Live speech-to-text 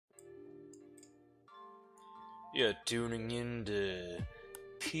You're tuning in to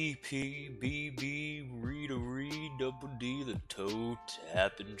PPBB Read a Read Double D the Toe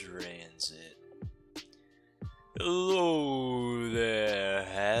Tapping Transit. Hello there,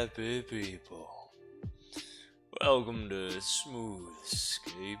 happy people. Welcome to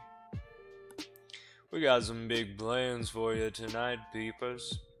Smoothscape. We got some big plans for you tonight,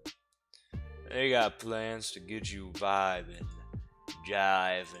 peepers. They got plans to get you vibing,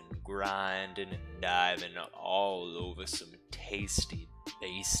 jiving, grinding, and diving all over some tasty,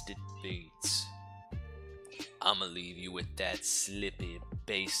 basted beats. I'ma leave you with that slippy,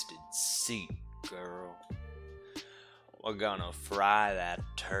 basted seat, girl. We're gonna fry that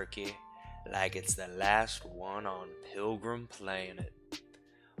turkey like it's the last one on Pilgrim Planet.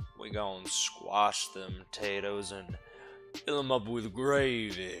 We gonna squash them potatoes and fill them up with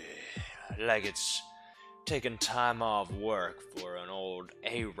gravy like it's taking time off work for an old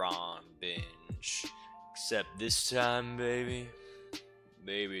Aaron binge. Except this time, baby,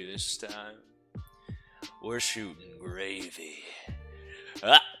 this time, we're shooting gravy.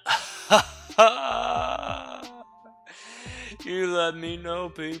 You let me know,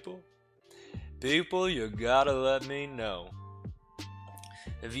 people. People, you gotta let me know.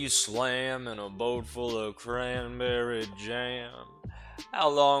 If you slam in a boat full of cranberry jam, how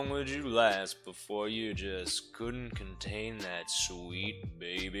long would you last before you just couldn't contain that sweet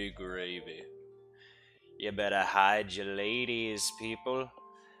baby gravy? You better hide your ladies, people.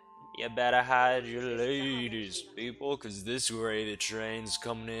 You better hide your ladies, people, 'cause this gravy train's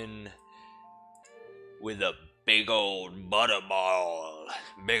coming in with a big old butterball.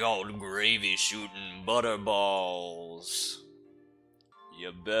 Big old gravy shooting butterballs.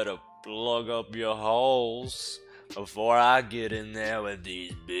 You better plug up your holes before I get in there with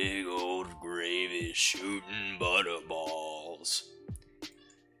these big old gravy shooting butterballs.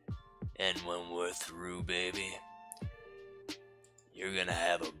 And when we're through, baby, you're gonna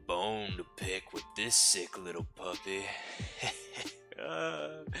have a bone to pick with this sick little puppy.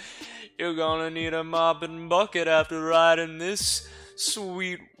 You're gonna need a mop and bucket after riding this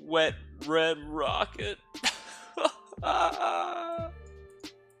sweet, wet, red rocket.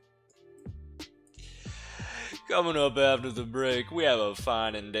 Coming up after the break, we have a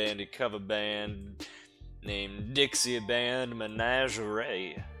fine and dandy cover band named Dixie Band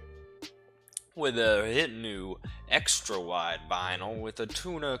Menagerie with a hit new extra wide vinyl with a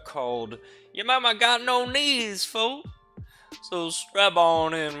tuner called Your Mama Got No Knees, folks. So strap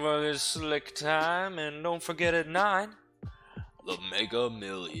on in for this slick time and don't forget at 9, the Mega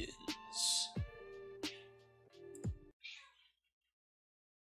Millions.